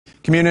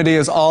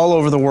Communities all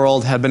over the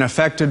world have been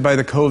affected by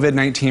the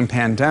COVID-19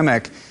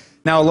 pandemic.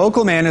 Now, a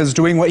local man is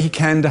doing what he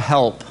can to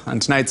help. On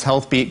tonight's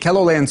Health Beat,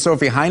 KELOLAND's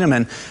Sophie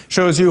Heineman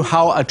shows you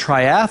how a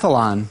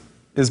triathlon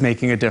is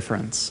making a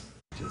difference.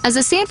 As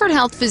a Sanford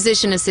Health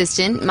physician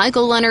assistant,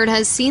 Michael Leonard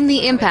has seen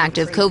the impact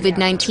of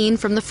COVID-19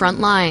 from the front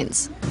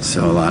lines.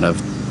 So a lot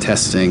of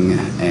testing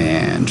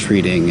and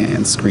treating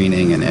and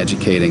screening and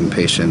educating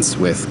patients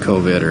with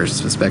COVID or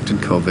suspected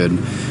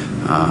COVID.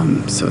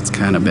 So it's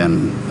kind of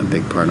been a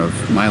big part of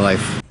my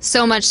life.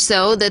 So much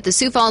so that the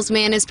Sioux Falls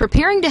man is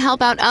preparing to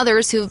help out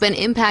others who've been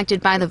impacted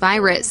by the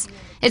virus.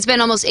 It's been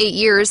almost 8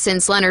 years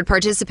since Leonard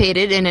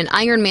participated in an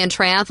Ironman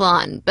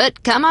triathlon,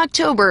 but come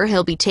October,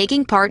 he'll be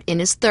taking part in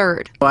his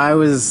third. I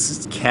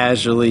was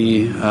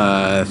casually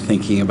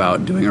thinking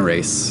about doing a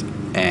race,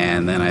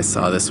 and then I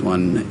saw this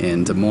one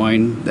in Des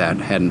Moines that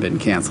hadn't been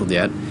canceled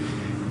yet.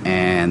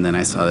 And then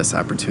I saw this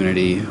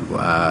opportunity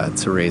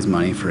to raise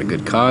money for a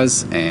good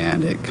cause,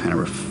 and it kind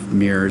of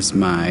mirrors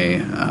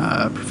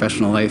my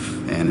professional life,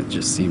 and it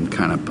just seemed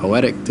kind of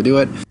poetic to do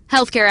it.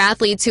 Healthcare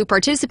athletes who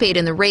participate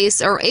in the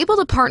race are able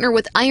to partner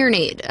with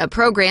IronAid, a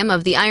program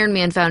of the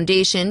Ironman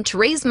Foundation to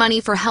raise money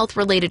for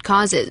health-related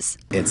causes.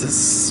 It's a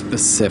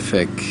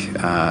specific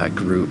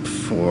group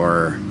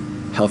for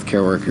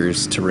healthcare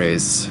workers to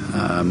raise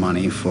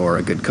money for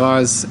a good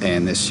cause,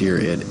 and this year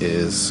it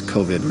is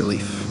COVID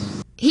relief.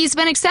 He's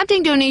been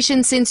accepting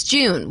donations since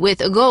June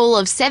with a goal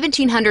of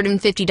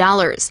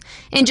 $1,750.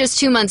 In just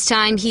 2 months'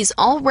 time, he's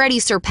already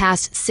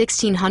surpassed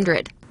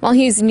 $1,600. While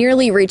he's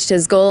nearly reached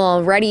his goal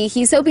already,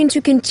 he's hoping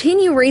to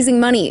continue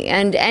raising money,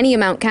 and any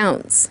amount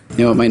counts.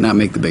 You know, it might not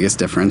make the biggest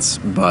difference,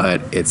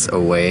 but it's a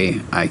way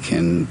I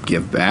can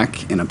give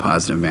back in a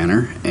positive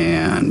manner,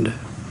 and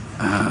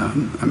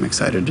I'm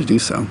excited to do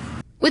so.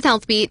 With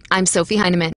Health Beat, I'm Sophie Heineman.